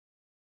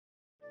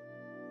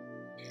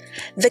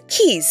The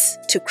keys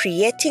to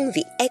creating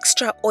the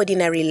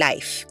extraordinary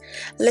life.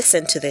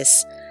 Listen to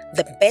this.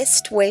 The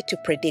best way to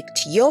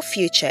predict your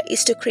future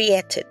is to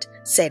create it,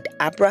 said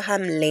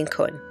Abraham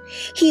Lincoln.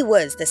 He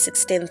was the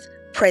 16th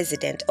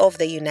President of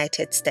the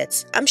United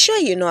States. I'm sure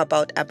you know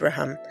about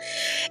Abraham.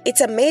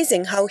 It's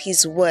amazing how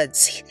his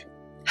words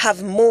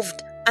have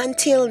moved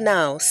until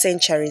now,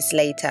 centuries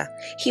later.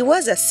 He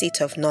was a seat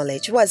of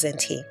knowledge,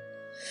 wasn't he?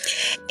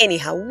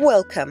 Anyhow,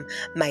 welcome,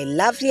 my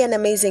lovely and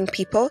amazing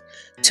people,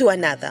 to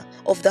another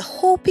of the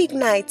Hope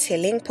Ignites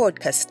Healing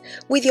podcast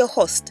with your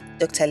host,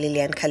 Dr.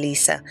 Lillian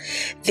Kalisa.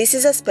 This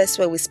is a space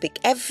where we speak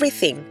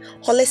everything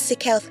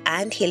holistic health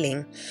and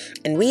healing.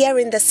 And we are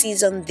in the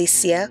season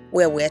this year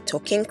where we're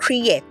talking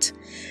create.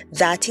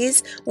 That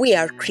is, we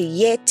are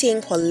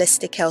creating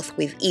holistic health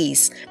with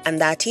ease,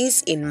 and that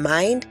is in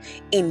mind,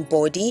 in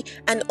body,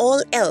 and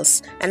all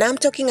else. And I'm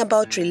talking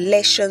about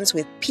relations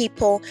with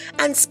people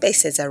and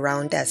spaces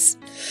around us.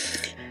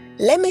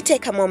 Let me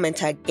take a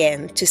moment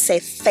again to say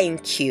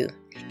thank you.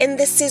 In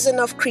this season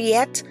of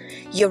Create,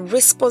 your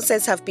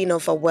responses have been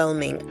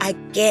overwhelming.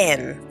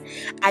 Again,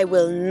 I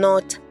will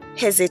not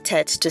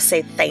hesitate to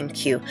say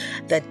thank you.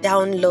 The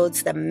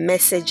downloads, the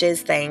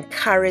messages, the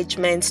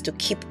encouragements to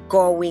keep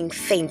going.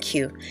 Thank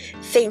you.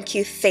 Thank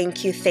you,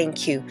 thank you,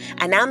 thank you.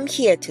 And I'm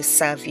here to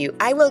serve you.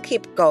 I will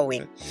keep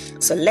going.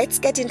 So let's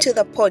get into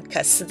the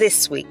podcast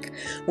this week.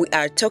 We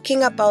are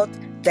talking about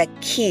the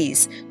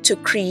keys to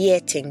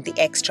creating the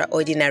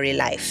extraordinary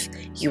life.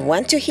 You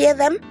want to hear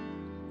them?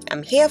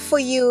 I'm here for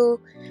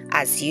you.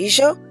 As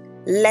usual,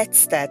 let's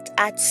start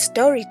at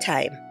story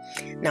time.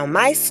 Now,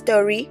 my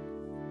story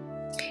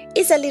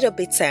is a little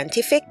bit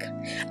scientific.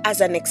 As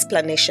an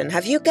explanation,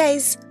 have you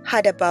guys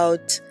heard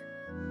about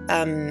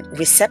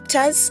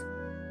receptors?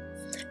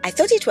 I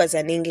thought it was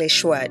an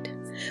English word,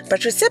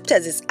 but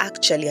receptors is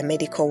actually a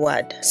medical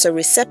word. So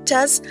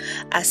receptors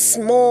are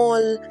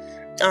small,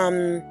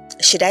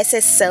 should I say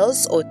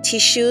cells or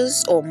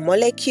tissues or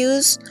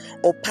molecules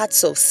or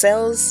parts of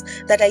cells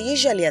that are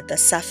usually at the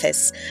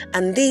surface,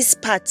 and these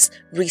parts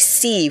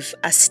receive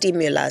a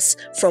stimulus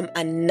from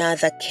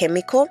another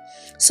chemical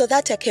so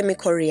that a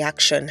chemical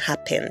reaction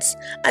happens.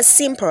 As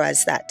simple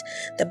as that.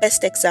 The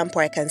best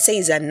example I can say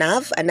is a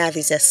nerve. A nerve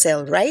is a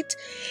cell, right?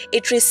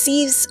 It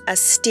receives a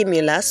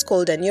stimulus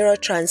called a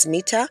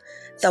neurotransmitter,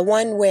 the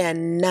one where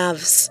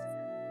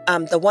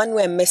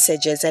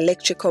messages,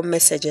 electrical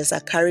messages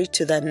are carried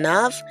to the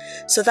nerve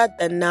so that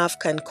the nerve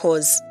can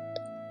cause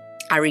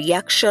a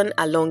reaction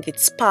along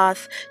its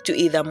path to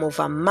either move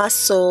a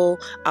muscle,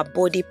 a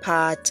body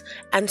part,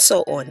 and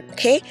so on.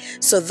 Okay,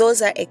 so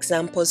those are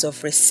examples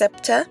of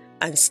receptor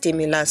and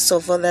stimulus. So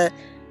for the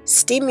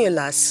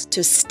stimulus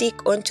to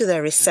stick onto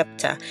the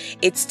receptor,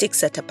 it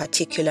sticks at a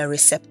particular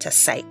receptor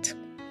site.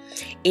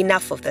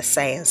 Enough of the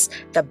science.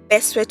 The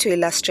best way to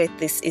illustrate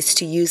this is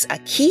to use a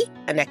key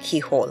and a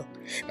keyhole.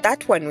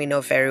 That one we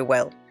know very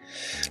well.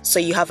 So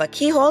you have a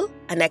keyhole,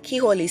 and a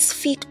keyhole is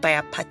fit by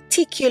a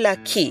particular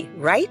key,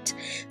 right?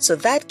 So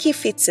that key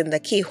fits in the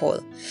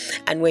keyhole.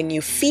 And when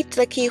you fit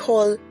the key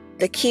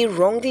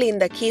wrongly in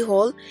the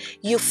keyhole,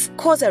 you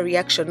cause a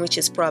reaction which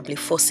is probably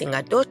forcing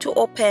a door to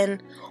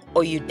open,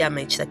 or you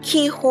damage the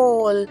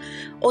keyhole,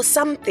 or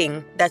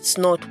something that's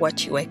not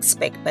what you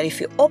expect. But if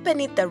you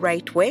open it the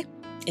right way,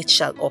 it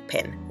shall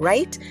open,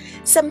 right?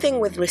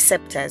 Something with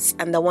receptors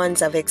and the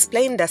ones I've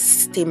explained as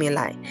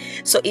stimuli.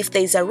 So if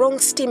there is a wrong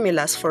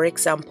stimulus, for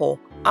example,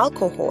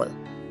 alcohol,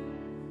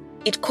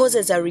 it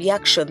causes a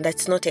reaction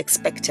that's not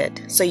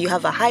expected. So you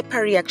have a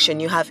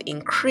hyperreaction, you have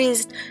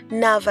increased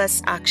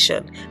nervous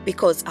action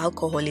because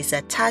alcohol is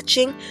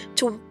attaching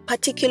to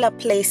particular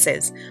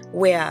places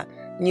where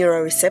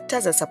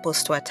neuroreceptors are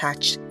supposed to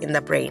attach in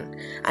the brain.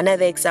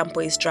 Another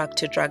example is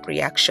drug-to-drug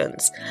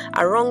reactions.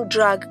 A wrong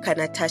drug can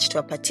attach to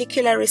a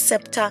particular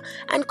receptor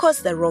and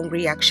cause the wrong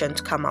reaction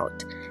to come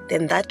out.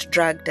 Then that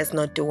drug does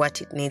not do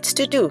what it needs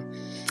to do.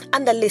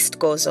 And the list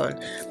goes on.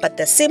 But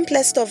the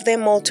simplest of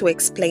them all to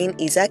explain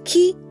is a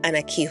key and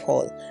a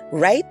keyhole,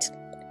 right?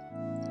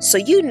 So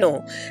you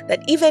know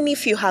that even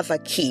if you have a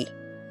key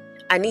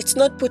and it's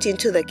not put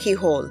into the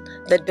keyhole,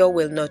 the door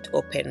will not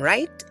open,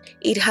 right?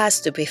 It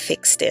has to be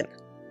fixed in.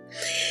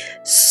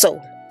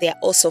 So there are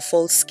also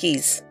false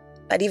keys.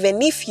 But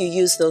even if you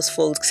use those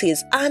false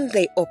keys and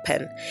they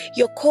open,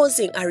 you're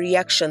causing a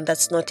reaction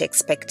that's not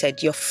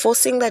expected. You're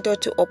forcing the door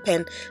to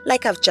open,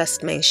 like I've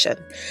just mentioned.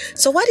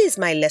 So what is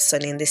my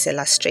lesson in this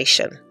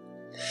illustration?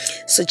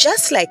 So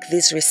just like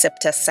these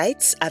receptor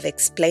sites I've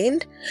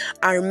explained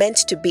are meant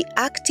to be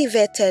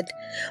activated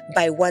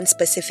by one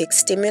specific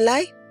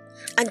stimuli,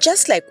 and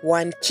just like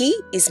one key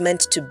is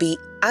meant to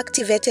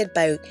activate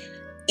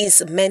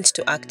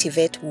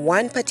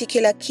one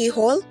particular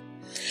keyhole,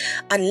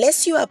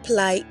 unless you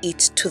apply it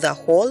to the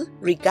whole,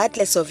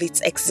 regardless of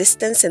its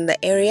existence in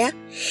the area,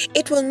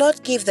 it will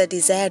not give the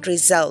desired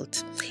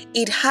result.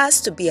 It has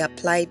to be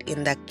applied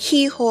in the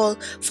keyhole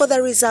for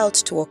the result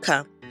to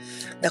occur.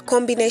 The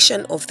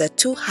combination of the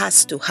two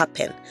has to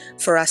happen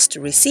for us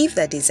to receive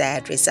the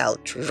desired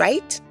result,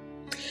 right?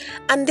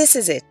 And this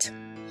is it.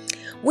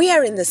 We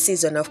are in the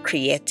season of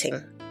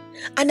creating.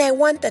 And I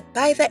want that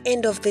by the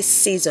end of this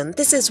season,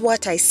 this is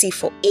what I see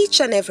for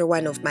each and every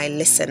one of my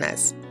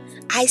listeners.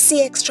 I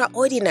see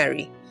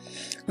extraordinary.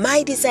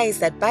 My desire is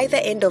that by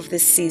the end of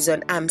this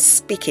season, I'm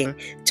speaking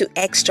to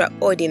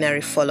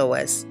extraordinary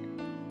followers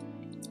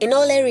in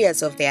all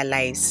areas of their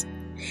lives.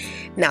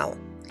 Now,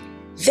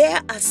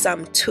 there are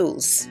some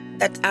tools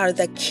that are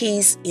the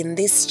keys in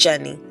this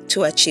journey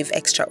to achieve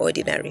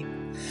extraordinary.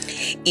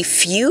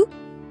 If you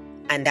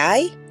and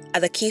I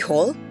are the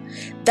keyhole,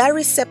 the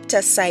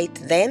receptor site,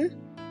 then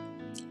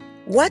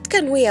what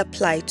can we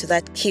apply to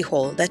that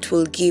keyhole that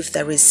will give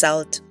the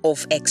result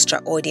of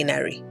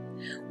extraordinary?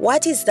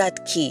 What is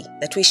that key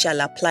that we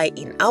shall apply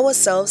in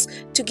ourselves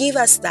to give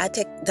us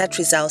that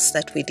results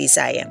that we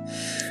desire?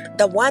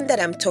 The one that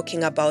I'm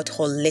talking about,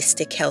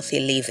 holistic healthy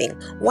living.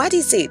 What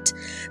is it?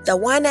 The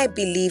one I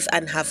believe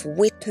and have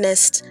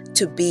witnessed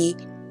to be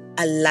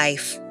a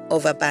life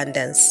of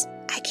abundance.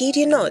 I kid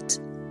you not.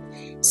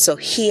 So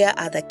here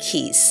are the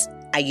keys.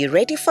 Are you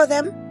ready for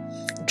them?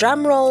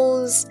 Drum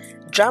rolls,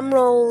 drum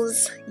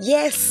rolls.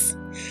 Yes,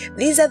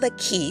 these are the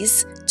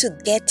keys to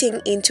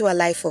getting into a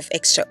life of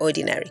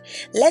extraordinary.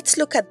 Let's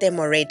look at them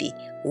already.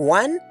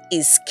 One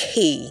is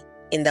key.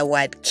 In the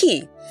word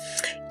key,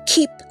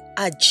 keep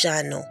a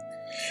journal.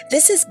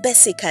 This is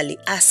basically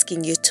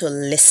asking you to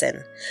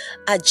listen.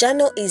 A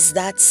journal is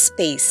that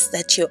space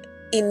that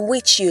in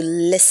which you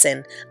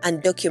listen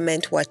and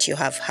document what you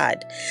have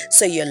heard.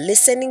 So you're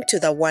listening to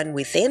the one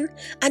within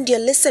and you're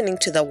listening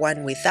to the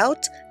one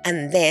without,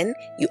 and then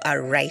you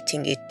are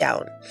writing it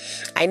down.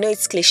 I know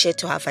it's cliche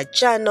to have a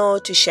journal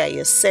to share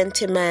your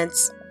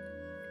sentiments,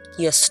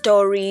 your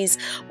stories,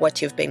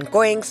 what you've been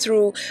going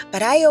through,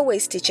 but I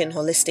always teach in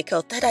Holistic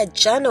Health that a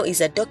journal is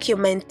a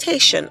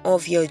documentation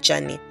of your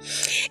journey.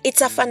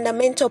 It's a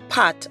fundamental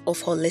part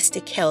of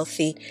holistic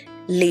healthy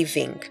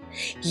living.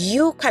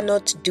 You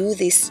cannot do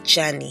this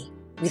journey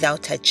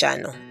without a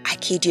journal. I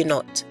kid you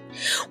not.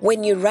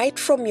 When you write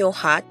from your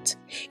heart,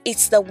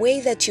 it's the way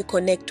that you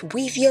connect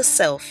with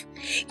yourself.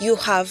 You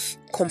have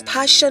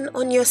compassion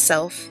on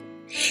yourself.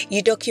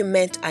 You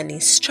document an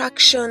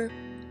instruction.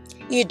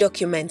 You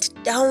document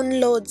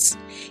downloads.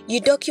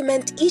 You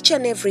document each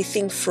and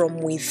everything from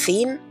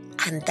within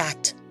and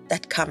that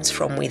comes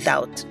from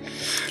without.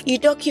 You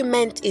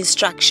document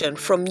instruction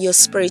from your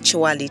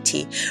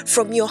spirituality,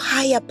 from your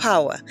higher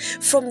power,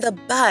 from the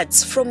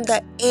birds, from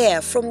the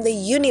air, from the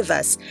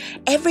universe.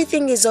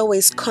 Everything is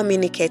always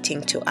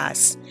communicating to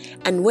us.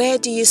 And where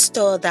do you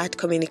store that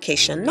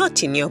communication?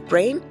 Not in your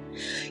brain.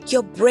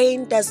 Your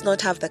brain does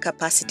not have the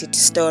capacity to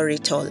store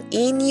it all.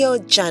 In your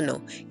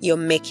journal, you're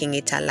making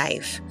it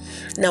alive.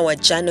 Now, a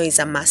journal is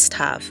a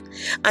must-have.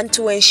 And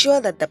to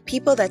ensure that the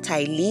people that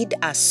I lead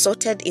are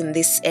sorted in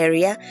this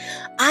area,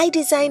 I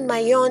designed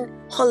my own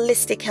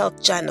holistic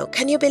health journal.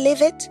 Can you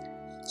believe it?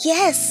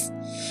 Yes.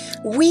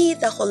 We,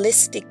 the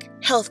holistic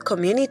health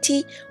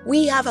community,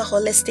 we have a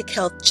holistic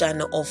health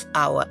journal of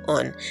our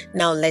own.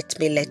 Now, let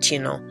me let you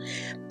know.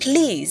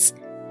 Please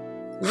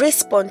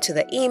respond to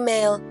the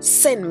email,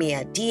 send me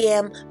a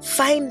DM,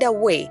 find a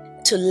way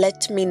to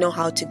let me know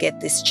how to get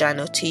this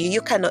journal to you.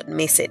 You cannot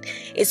miss it.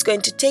 It's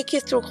going to take you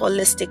through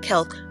holistic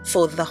health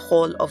for the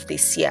whole of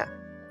this year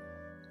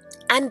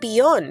and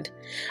beyond.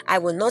 I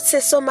will not say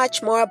so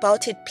much more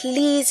about it.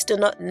 Please do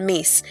not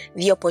miss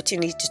the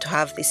opportunity to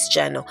have this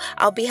journal.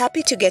 I'll be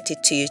happy to get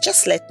it to you.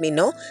 Just let me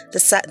know.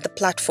 The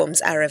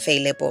platforms are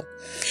available.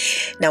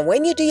 Now,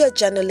 when you do your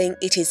journaling,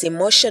 it is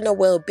emotional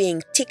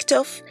well-being ticked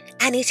off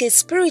and it is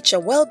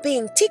spiritual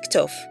well-being ticked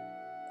off.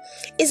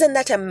 Isn't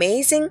that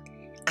amazing?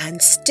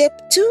 And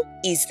step 2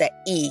 is the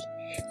E,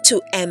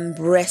 to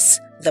embrace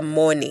the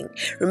morning.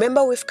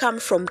 Remember, we've come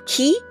from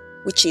key,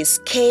 which is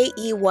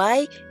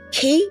K-E-Y.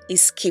 K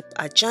is keep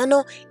a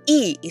journal.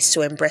 E is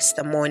to embrace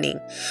the morning.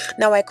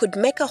 Now, I could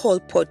make a whole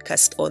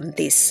podcast on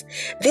this.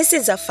 This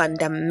is a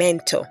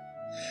fundamental.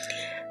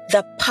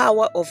 The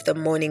power of the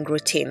morning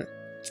routine.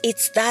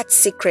 It's that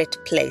secret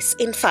place.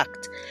 In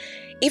fact,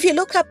 if you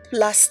look up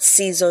last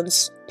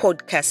season's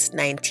podcast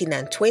 19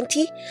 and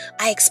 20,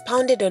 I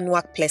expounded on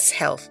workplace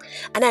health.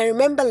 And I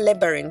remember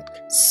laboring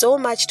so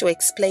much to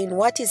explain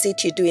what is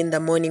it you do in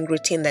the morning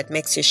routine that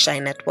makes you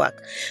shine at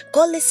work.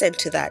 Go listen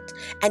to that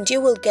and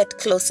you will get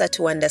closer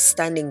to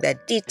understanding the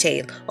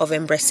detail of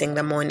embracing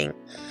the morning.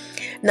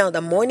 Now,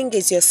 the morning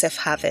is your safe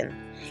haven,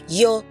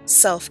 your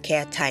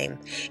self-care time.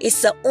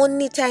 It's the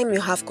only time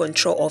you have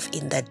control of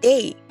in the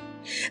day.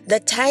 The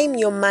time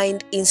your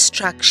mind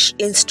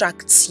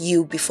instructs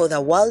you before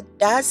the world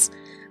does.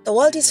 The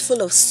world is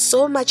full of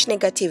so much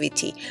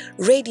negativity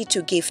ready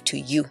to give to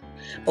you.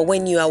 But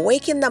when you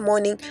awake in the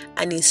morning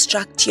and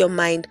instruct your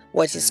mind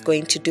what it's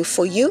going to do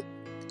for you,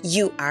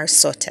 you are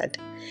sorted.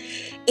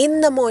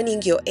 In the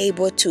morning, you're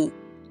able to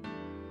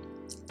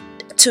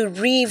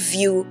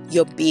review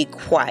your big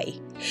why.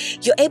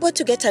 You're able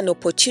to get an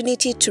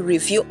opportunity to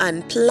review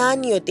and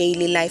plan your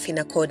daily life in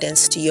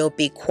accordance to your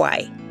big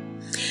why.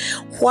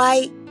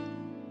 Why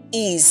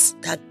is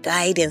the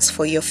guidance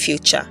for your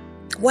future?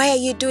 Why are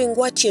you doing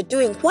what you're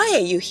doing? Why are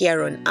you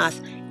here on earth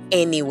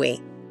anyway?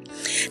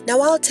 Now,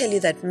 I'll tell you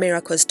that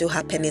miracles do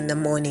happen in the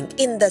morning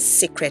in the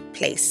secret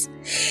place.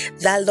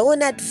 The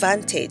lone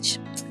advantage,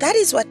 that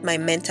is what my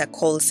mentor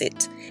calls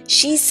it.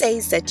 She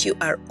says that you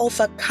are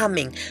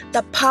overcoming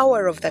the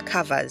power of the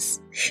covers.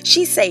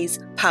 She says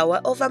power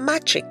over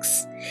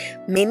matrix,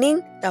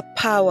 meaning the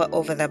power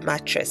over the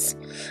mattress.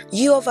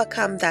 You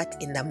overcome that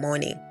in the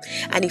morning.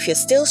 And if you're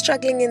still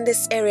struggling in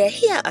this area,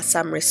 here are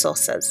some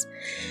resources.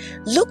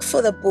 Look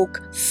for the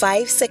book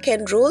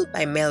 5-Second Rule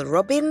by Mel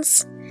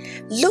Robbins.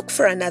 Look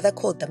for another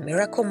called The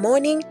Miracle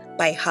Morning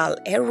by Hal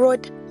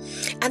Elrod.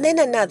 And then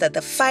another,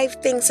 The 5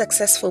 Things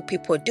Successful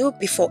People Do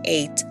Before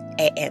 8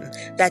 a.m.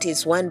 That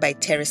is one by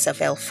Teresa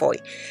Velfoy.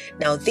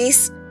 Now,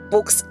 these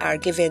books are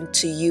given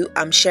to you.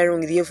 I'm sharing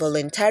with you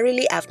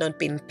voluntarily. I've not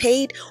been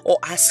paid or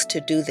asked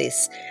to do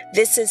this.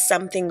 This is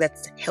something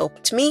that's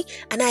helped me,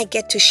 and I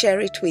get to share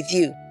it with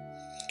you.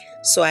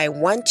 So I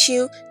want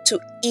you to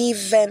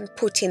even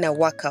put in a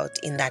workout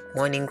in that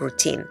morning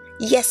routine.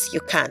 Yes, you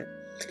can.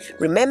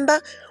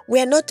 Remember, we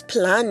are not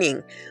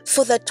planning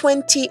for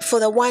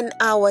the 1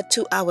 hour,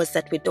 2 hours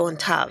that we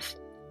don't have.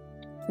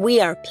 We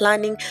are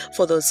planning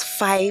for those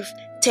 5,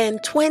 10,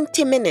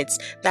 20 minutes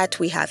that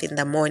we have in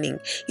the morning.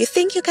 You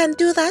think you can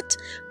do that?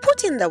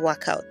 Put in the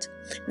workout.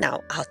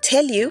 Now, I'll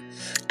tell you,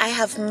 I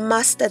have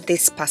mastered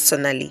this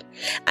personally,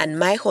 and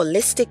my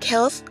holistic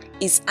health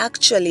is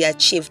actually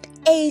achieved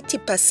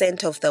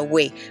 80% of the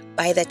way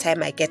by the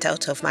time I get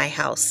out of my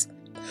house.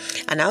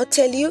 And I'll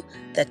tell you,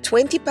 the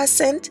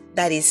 20%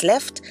 that is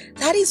left,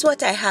 that is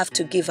what I have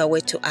to give away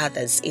to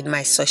others in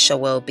my social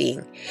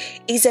well-being.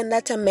 Isn't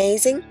that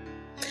amazing?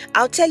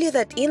 I'll tell you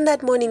that in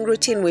that morning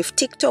routine, we've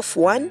ticked off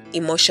 1,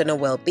 emotional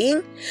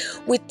well-being.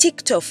 We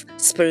ticked off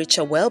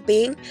spiritual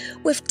well-being.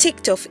 We've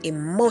ticked off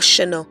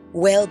emotional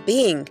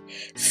well-being.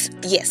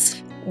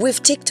 Yes,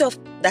 we've ticked off,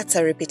 that's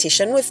a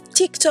repetition. We've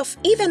ticked off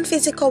even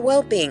physical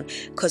well-being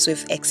because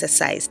we've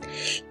exercised.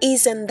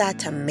 Isn't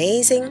that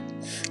amazing?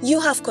 You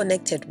have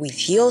connected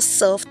with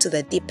yourself to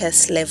the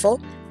deepest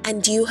level,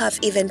 and you have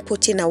even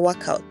put in a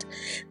workout.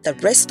 The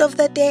rest of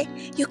the day,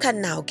 you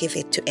can now give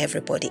it to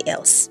everybody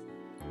else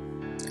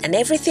and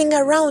everything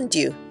around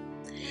you.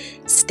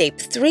 Step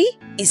 3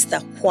 is the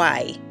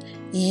why.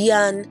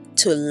 Yearn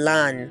to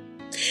learn.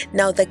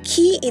 Now, the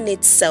key in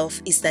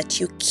itself is that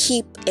you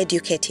keep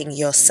educating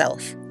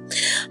yourself.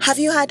 Have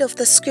you heard of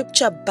the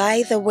scripture,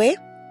 by the way?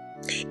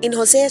 In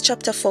Hosea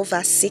chapter 4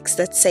 verse 6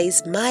 that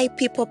says, "My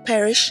people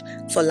perish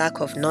for lack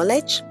of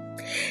knowledge."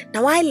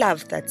 Now, I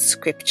love that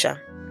scripture,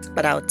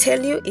 but I'll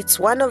tell you, it's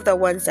one of the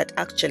ones that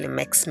actually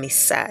makes me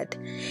sad.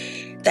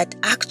 That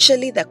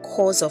actually the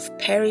cause of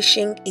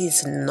perishing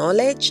is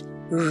knowledge?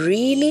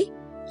 Really?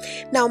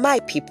 Now, my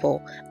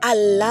people,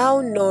 allow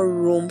no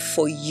room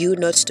for you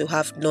not to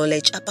have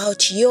knowledge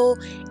about your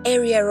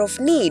area of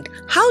need.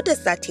 How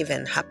does that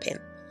even happen?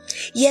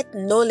 Yet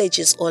knowledge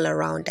is all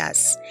around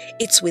us.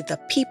 It's with the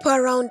people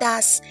around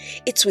us.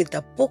 It's with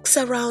the books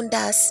around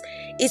us.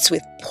 It's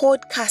with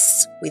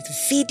podcasts, with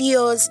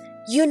videos,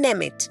 you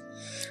name it.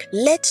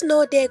 Let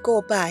no day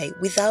go by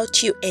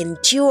without you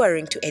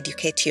enduring to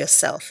educate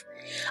yourself.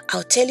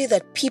 I'll tell you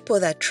that people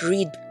that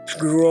read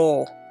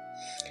grow.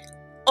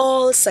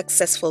 All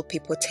successful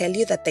people tell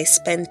you that they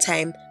spend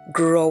time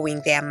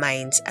growing their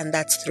minds, and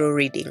that's through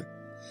reading.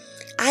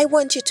 I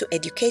want you to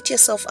educate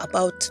yourself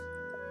about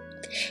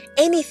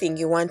anything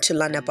you want to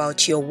learn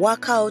about your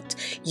workout,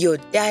 your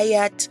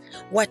diet,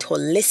 what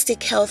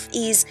holistic health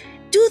is.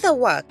 Do the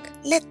work.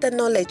 Let the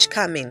knowledge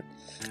come in.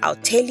 I'll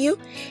tell you,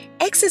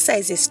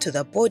 exercise is to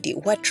the body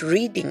what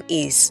reading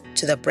is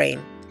to the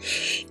brain.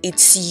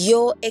 It's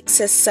your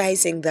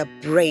exercising the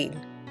brain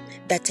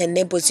that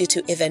enables you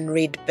to even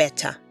read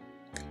better.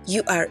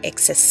 You are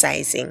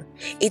exercising.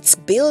 It's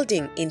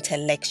building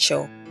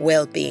intellectual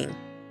well-being.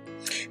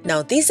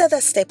 Now, these are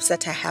the steps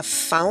that I have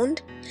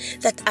found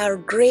that are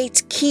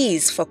great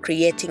keys for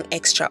creating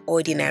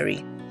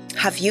extraordinary.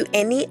 Have you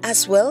any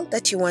as well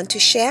that you want to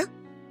share?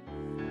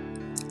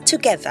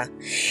 Together,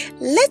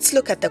 let's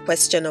look at the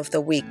question of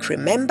the week.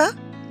 Remember,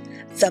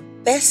 the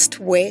best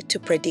way to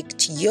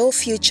predict your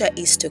future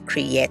is to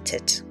create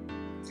it.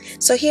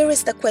 So here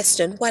is the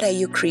question: what are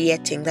you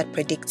creating that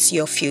predicts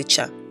your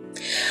future?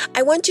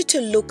 I want you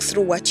to look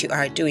through what you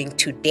are doing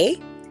today.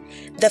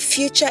 The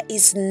future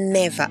is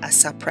never a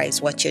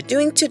surprise. What you're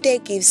doing today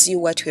gives you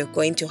what we're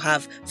going to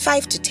have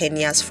 5 to 10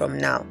 years from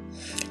now.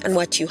 And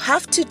what you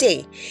have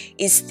today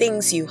is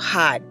things you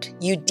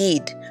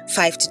did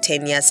 5 to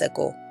 10 years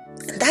ago.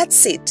 And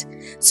that's it.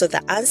 So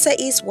the answer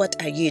is,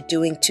 what are you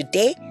doing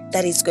today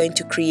that is going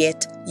to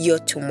create your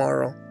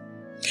tomorrow?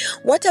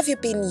 What have you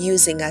been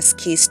using as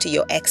keys to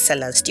your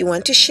excellence? Do you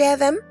want to share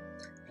them?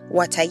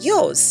 What are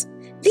yours?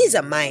 These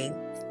are mine,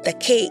 the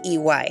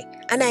KEY,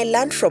 and I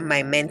learned from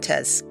my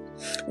mentors.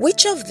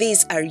 Which of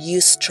these are you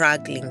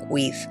struggling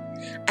with?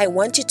 I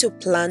want you to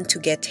plan to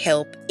get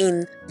help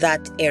in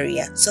that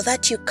area so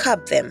that you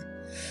curb them.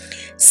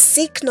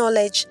 Seek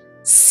knowledge,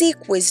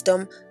 seek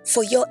wisdom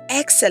for your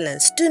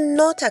excellence. Do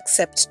not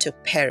accept to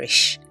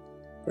perish.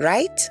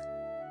 Right?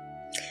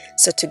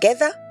 So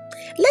together,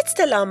 let's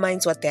tell our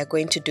minds what they are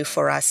going to do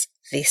for us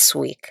this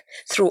week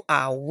through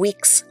our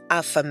week's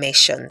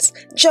affirmations.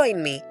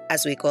 Join me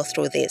as we go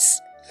through this.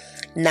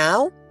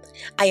 Now,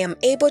 I am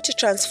able to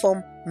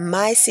transform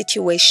my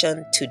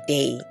situation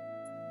today.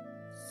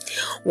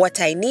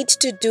 What I need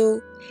to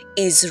do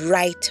is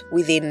right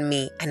within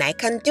me, and I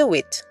can do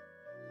it.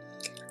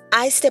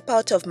 I step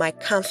out of my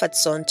comfort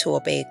zone to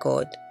obey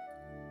God.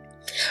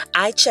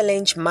 I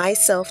challenge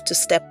myself to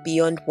step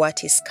beyond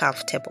what is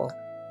comfortable.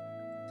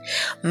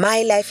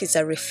 My life is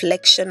a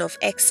reflection of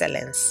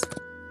excellence.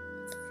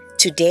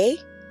 Today,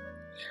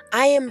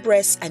 I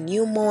embrace a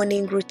new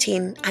morning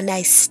routine and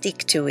I stick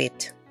to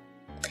it.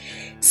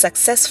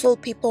 Successful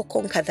people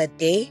conquer the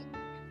day,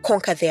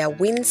 conquer their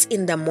wins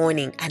in the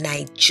morning, and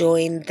I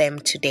join them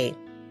today.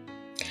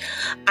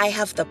 I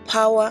have the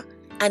power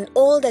and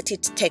all that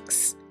it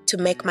takes to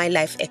make my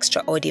life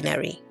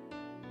extraordinary.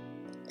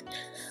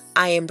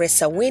 I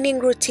embrace a winning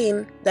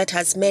routine that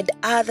has made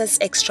others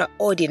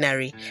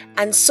extraordinary,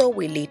 and so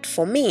will it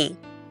for me.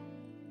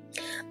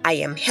 I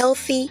am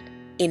healthy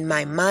in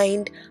my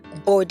mind,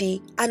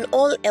 body, and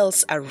all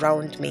else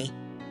around me,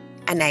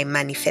 and I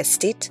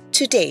manifest it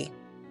today.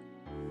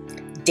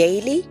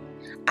 Daily,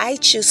 I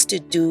choose to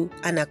do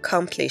and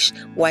accomplish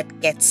what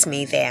gets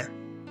me there.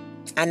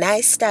 And I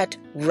start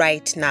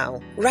right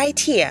now, right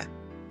here.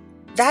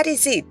 That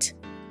is it,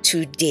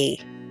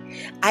 today.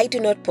 I do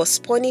not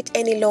postpone it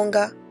any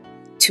longer.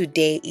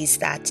 Today is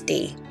that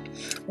day.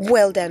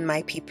 Well done,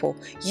 my people.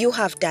 You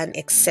have done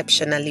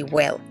exceptionally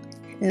well.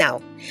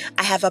 Now,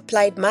 I have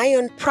applied my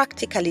own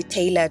practically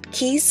tailored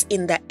keys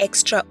in the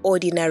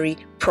Extraordinary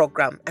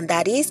program, and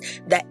that is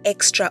the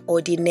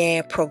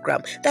Extraordinaire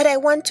program that I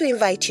want to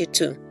invite you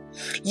to.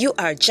 You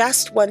are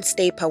just one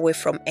step away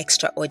from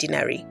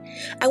extraordinary.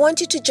 I want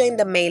you to join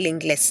the mailing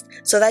list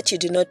so that you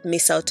do not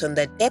miss out on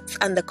the depth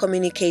and the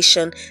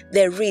communication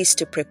there is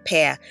to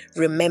prepare.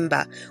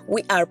 Remember,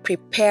 we are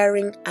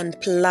preparing and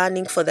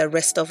planning for the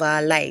rest of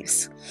our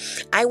lives.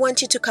 I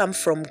want you to come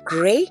from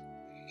gray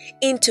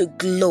into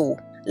glow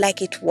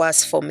like it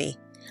was for me.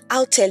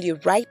 I'll tell you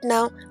right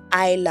now,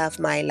 I love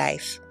my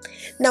life.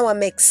 Now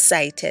I'm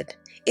excited.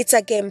 It's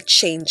a game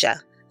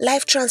changer,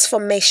 life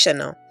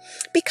transformational.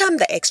 Become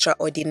the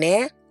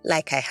extraordinaire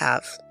like I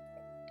have.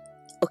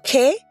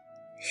 Okay?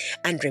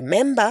 And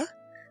remember,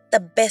 the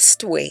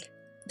best way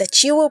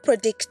that you will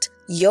predict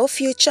your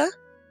future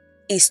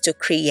is to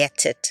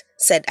create it,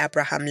 said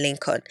Abraham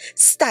Lincoln.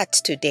 Start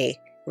today,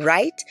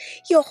 right?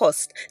 Your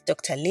host,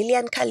 Dr.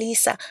 Lillian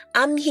Kalisa.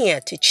 I'm here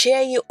to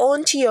cheer you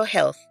on to your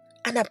health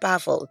and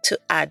above all, to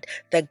add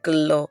the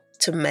glow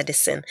to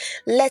medicine.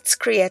 Let's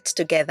create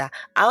together.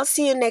 I'll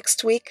see you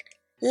next week.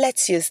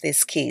 Let's use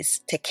these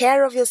keys. Take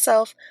care of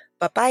yourself.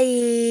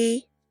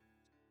 Bye-bye.